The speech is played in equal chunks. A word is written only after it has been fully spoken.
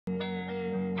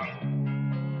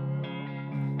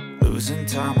losing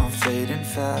time, I'm fading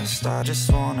fast. I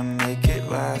just wanna make it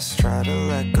last. Try to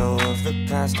let go of the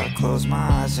past. I close my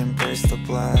eyes, embrace the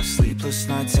blast. Sleepless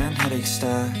nights and headaches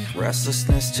stack.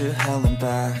 Restlessness to hell and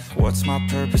back. What's my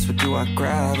purpose, what do I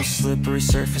grab? A slippery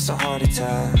surface, a heart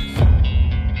attack.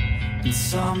 And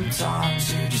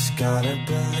sometimes you just gotta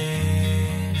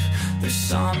believe there's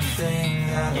something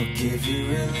that'll give you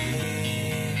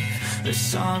relief. There's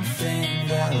something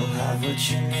that'll have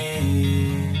what you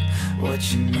need,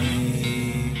 what you need.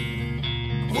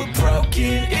 We're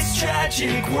broken, it's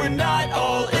tragic, we're not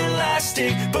all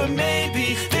elastic, but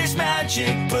maybe there's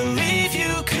magic. Believe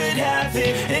you could have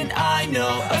it. And I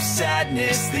know of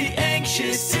sadness, the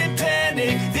anxious and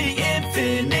panic, the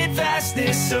infinite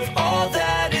vastness of all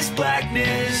that is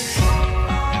blackness.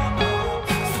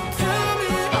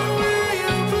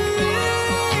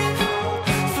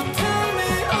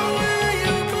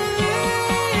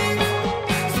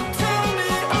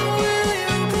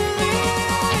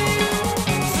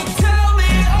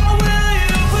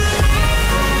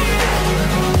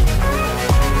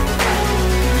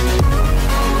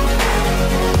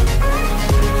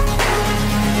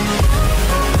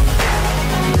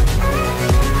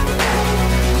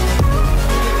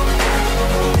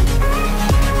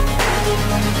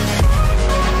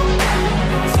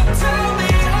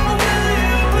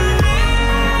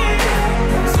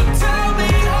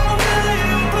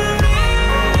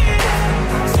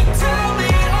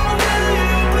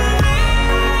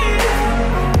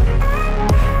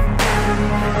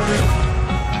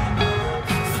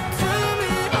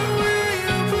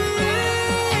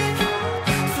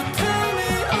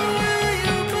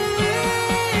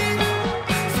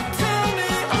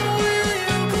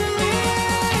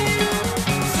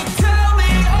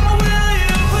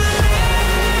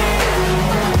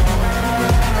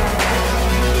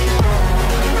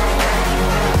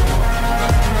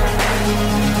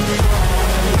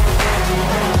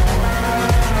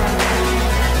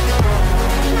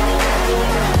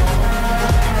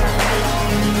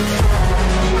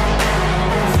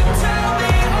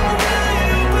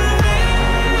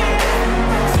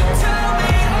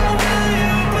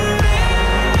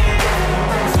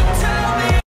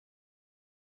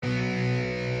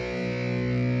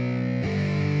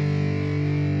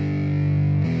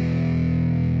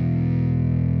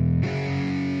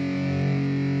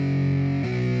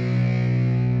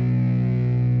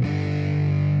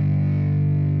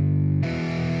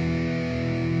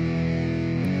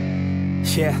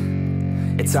 Yeah,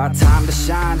 it's our time to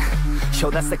shine. Show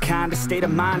that's the kind of state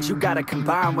of mind you gotta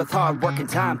combine with hard work and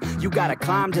time. You gotta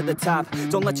climb to the top.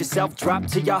 Don't let yourself drop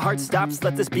till your heart stops.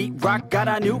 Let this beat rock. Got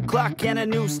a new clock and a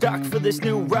new stock for this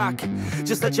new rock.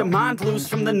 Just let your mind loose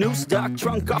from the new stock.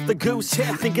 Drunk off the goose,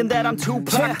 thinking that I'm too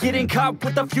pop. Getting caught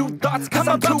with a few thoughts cause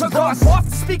I'm too lost. Off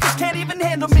the speakers can't even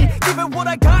handle me. Give it what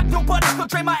I got, nobody's gonna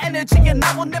drain my energy. And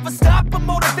I will never stop, I'm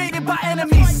motivated by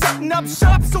enemies. Setting up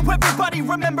shop so everybody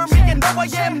remember me. And no, I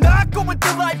am not going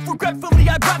through life regretfully.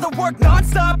 I'd rather work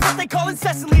non-stop, what they call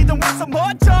incessantly, than want some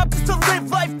more job just to live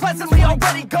life pleasantly.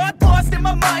 Already got lost in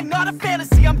my mind, not a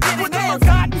fantasy, I'm getting with a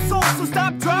forgotten soul, so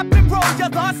stop, drop, and roll. You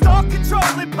lost all control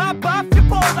and pop off your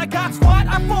ball. I got squat,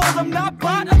 I fold, I'm not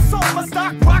bought, I'm sold. My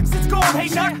stock rocks, it's gold. Hey,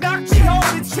 knock, knock, she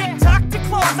holding shit, talk to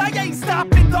close. I ain't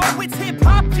stopping though, it's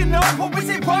hip-hop, you know. Or is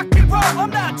it rock and roll? I'm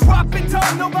not dropping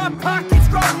down, no, my pocket's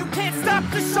grown. You can't stop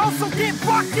the show, so get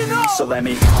rockin' on. So let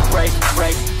me break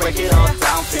it all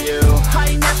down for you. I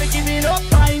ain't never giving up,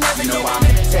 I ain't never giving up.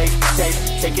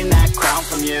 Taking that crown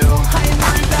from you. I ain't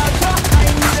worried about you, I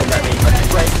ain't never so let me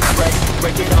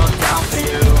break it all down for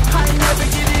you. I ain't never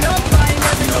giving up, I ain't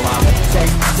never giving up.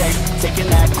 Taking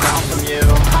that crown from you.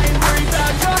 I ain't worried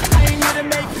about you, I ain't here to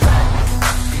make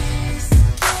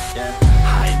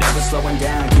I ain't never slowing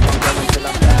down, keep on going till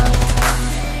I'm down.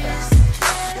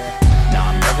 No,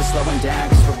 I'm never slowing down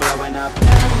cause we're blowing up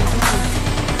now.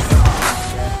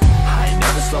 I ain't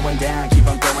never slowing down, keep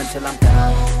on going till I'm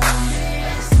down.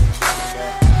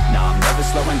 No, I'm never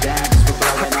slowing down cause we're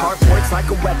blowing up. Hard words like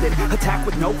a weapon, attack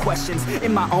with no questions.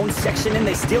 In my own section and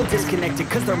they still disconnected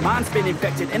cause their mind's been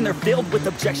infected and they're filled with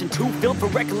objection. Too filled for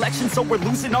recollection, so we're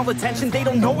losing all attention. They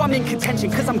don't know I'm in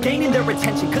contention cause I'm gaining their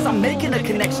attention, cause I'm making a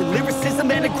connection.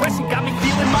 Lyricism and aggression got me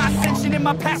feeling my ascension. In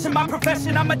my passion, my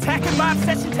profession, I'm attacking my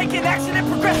obsession, taking action and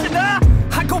progression.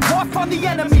 I go off on the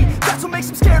enemy, that's what makes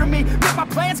them scared of me. Make my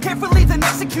plans carefully, then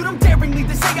execute them daringly.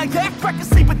 They say I act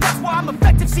recklessly, but that's why I'm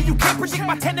effective. See, you can't predict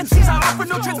my tendencies, I offer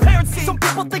no transparency. Some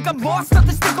people think I'm lost,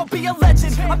 others think I'll be a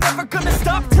legend. I'm never gonna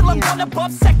stop till I'm one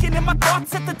above second. And my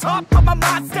thoughts at the top, but my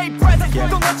mind stay present.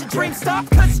 Don't let your dreams stop,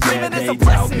 cause dreaming is a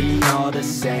blessing. They tell me all the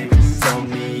same, told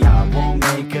me I won't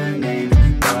make a name,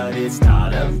 but it's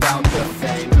not about the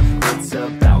fame.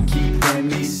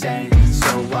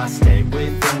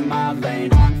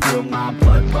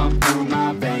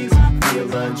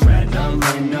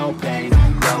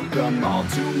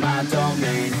 my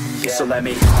domain, yeah. So let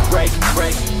me break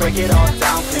it all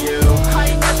down for you. I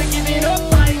ain't never giving up,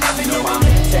 I ain't never No, giving I'm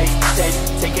in.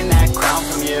 taking that crown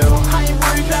from you. I ain't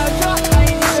worried about you, I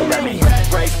ain't So never let me regret.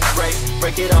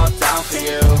 break it all down for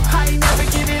you. I ain't never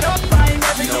giving up, I ain't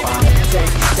never No, giving I'm in.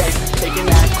 taking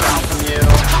that crown from you.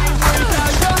 I ain't worried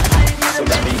about you, I ain't So never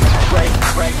let me regret.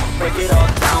 break it all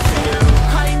down for you.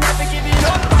 I ain't never giving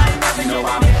up, I ain't never No,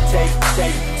 I'm giving in.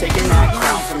 taking that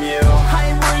crown from you. I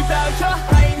ain't worried about you,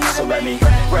 I ain't never So let me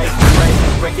regret.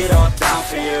 break it all down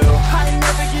for you. I ain't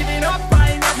never giving up,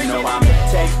 I ain't never No, giving I'm in.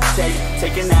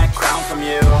 taking that crown from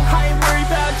you. I ain't worried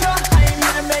about you, I ain't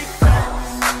here to make friends.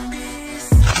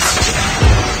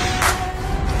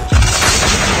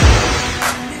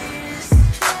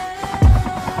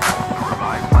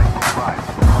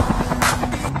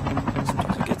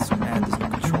 Sometimes I get so mad, there's no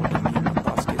controlling me. My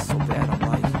thoughts get so bad, I'm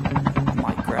like, I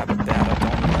might grab a bat, I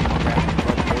don't know, my rapping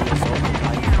blood boils over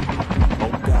like,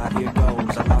 oh God, here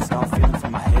goes. I lost all feeling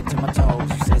from my head to my toes.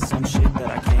 You said some shit that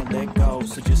I can't let go,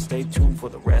 so just stay tuned for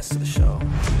the rest of the show.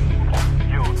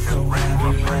 So have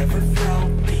you ever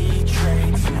felt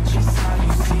betrayed? Switches how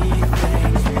you see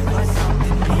things, realize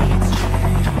something needs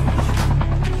change.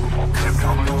 'Cause I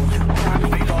know you got me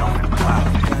fucked up.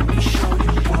 Let me show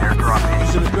you what's up.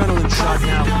 It's an adrenaline shot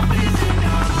now.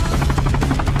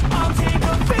 I'll take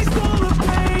a face full of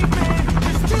pavement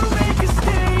just to make a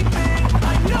statement.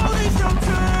 I know there's no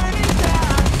turning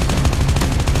back.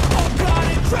 Oh God,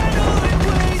 adrenaline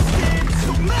wasted,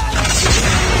 so mad I can't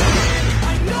stand it.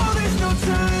 I know there's no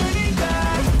turning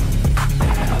back.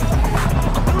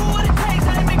 I'll do what it takes,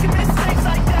 I ain't making mistakes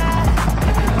like that.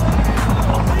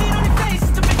 I'll put it on your face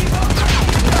to make you go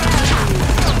crazy.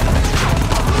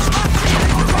 I'll lose my shit, I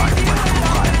go crazy when I'm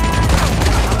mad.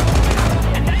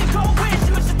 And now you go wish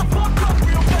you would shut the fuck up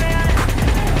real bad.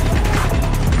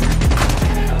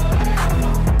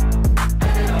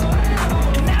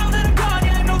 And now that I'm gone,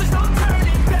 yeah, I know there's no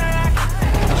turning back.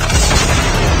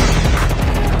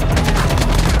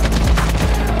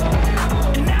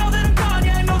 And now that I'm gone,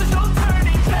 yeah, I know there's no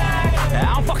turning back.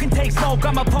 I don't fucking take smoke,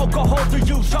 I'ma poke a hole through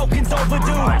you, choking's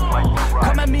overdue.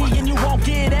 Come at me and you won't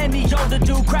get any older,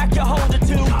 dude. Crack your hold or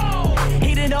two.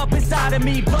 Heating up inside of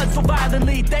me, blood so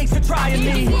violently. Thanks for trying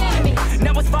me.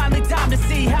 Now it's finally time to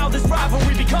see how this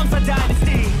rivalry becomes a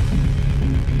dynasty.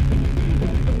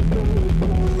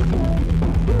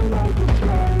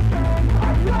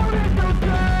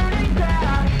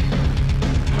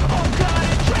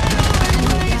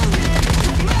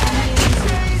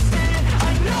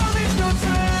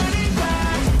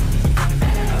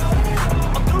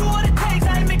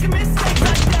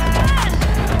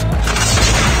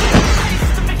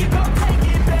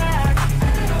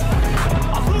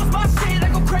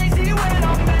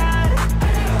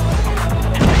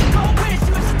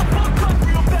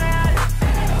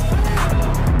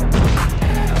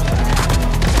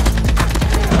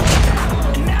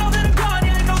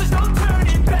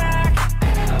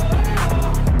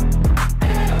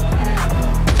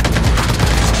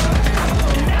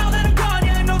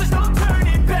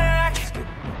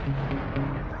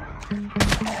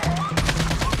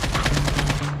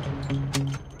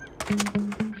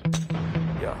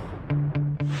 Yeah.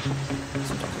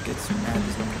 Sometimes I get so mad,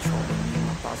 there's no controlling me.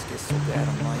 My thoughts get so bad,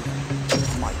 I'm like,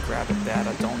 I might grab a bat,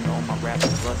 I don't know. My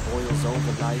rapping blood boils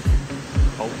over like,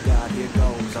 oh God, here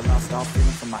goes. I lost all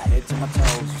feeling from my head to my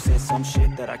toes. You said some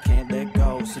shit that I can't let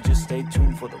go, so just stay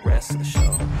tuned for the rest of the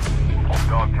show.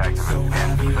 Dog tag to So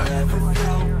have you ever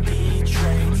felt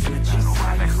betrayed? Switches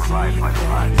how you see things.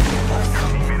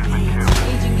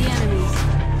 Engaging the enemies.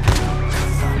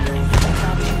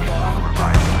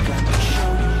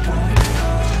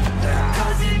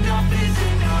 Cause enough is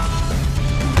enough.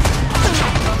 I'll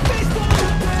take a face full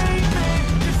of pavement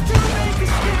just to make a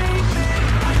statement.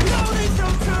 I know there's no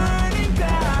turning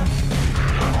back.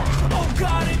 Oh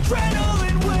God,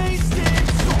 adrenaline wasted,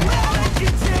 so mad I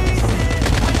can taste it.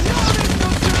 I know there's no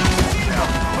turning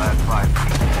back. last 5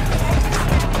 feet.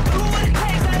 I'll do what it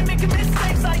takes, I ain't making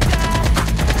mistakes like that.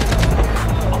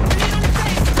 I'll put it on your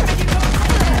face to make you go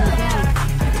crazy.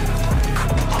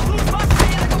 I'll lose my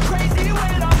shit, I go crazy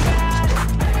when I'm mad.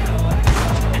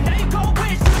 And now you go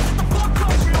wish you would shut the fuck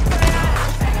up real bad.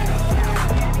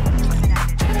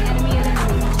 Enemy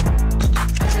eliminated.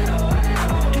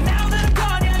 And now that I'm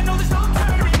gone, yeah, I know there's no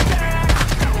turning back.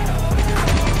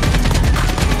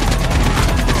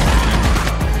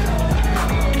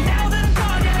 And now that I'm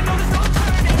gone, yeah, I know there's no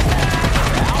turning back.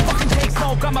 I'll fucking take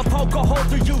smoke, I'ma poke a hole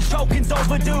through you, choking's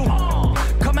overdue.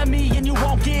 Come at me and you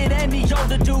won't get any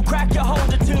older, dude. Crack your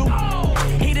hold or two.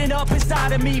 Heating heating up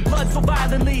inside of me, blood so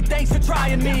violently, thanks for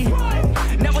trying me.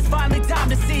 Now it's finally time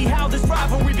to see how this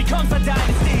rivalry becomes a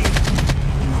dynasty.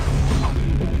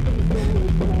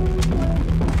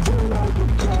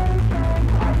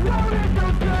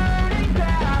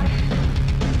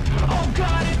 Oh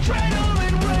God,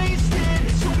 adrenaline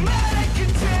wasted, so mad I can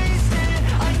taste it.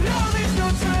 I know there's no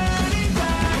turning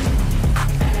back.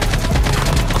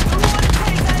 I don't wanna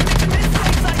take that, making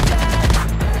mistakes like that.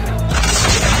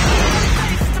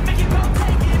 Mistakes to make it go,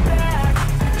 take it back.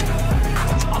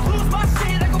 I lose my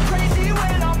shit, I go crazy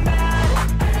when I'm mad.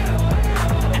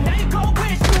 And now you go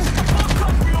wish the fuck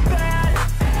up real bad.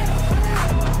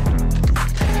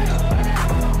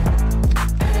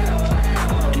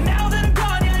 And now that I'm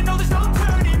gone, yeah, I know there's no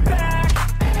turning back.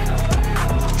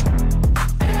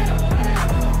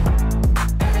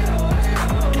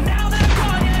 And now that I'm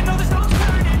gone, yeah, I know there's no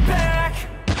turning back.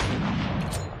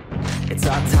 It's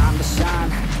our time to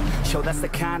shine. Show that's the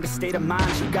kind of state of mind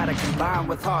you gotta combine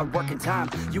with hard work and time.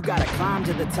 You gotta climb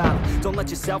to the top. Don't let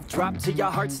yourself drop till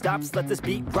your heart stops. Let this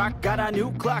beat rock. Got a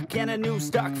new clock and a new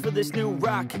stock for this new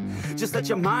rock. Just let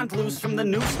your mind loose from the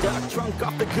new stock. Drunk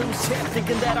off the goose, yeah,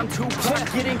 thinking that I'm too hot.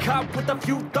 Getting caught with a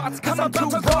few thoughts, cause I'm too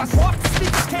lost. The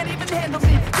speakers can't even handle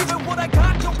me. Even what I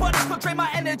got, nobody's gonna drain my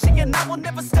energy. And I will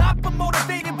never stop, I'm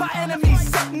motivated by enemies.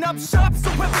 Setting up shop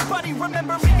so everybody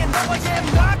remember me. And no, I am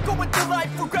not going through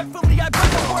life regretfully. I'd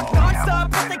rather work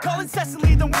non-stop, what they call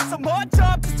incessantly, than want some more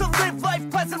job just to live life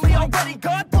pleasantly. Already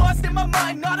got lost in my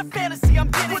mind, not a fantasy, I'm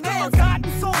getting with all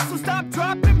forgotten souls, so stop,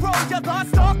 drop, and roll. You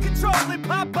lost all control and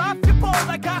pop off your ball.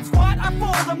 I got squat, I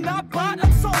fold, I'm not bought,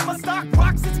 I'm sold. My stock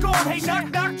rocks, it's gold. Hey,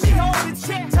 knock, knock, she holding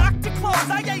shit, talk to close.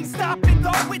 I ain't stopping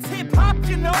though, it's hip-hop,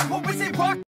 you know, or is it rock?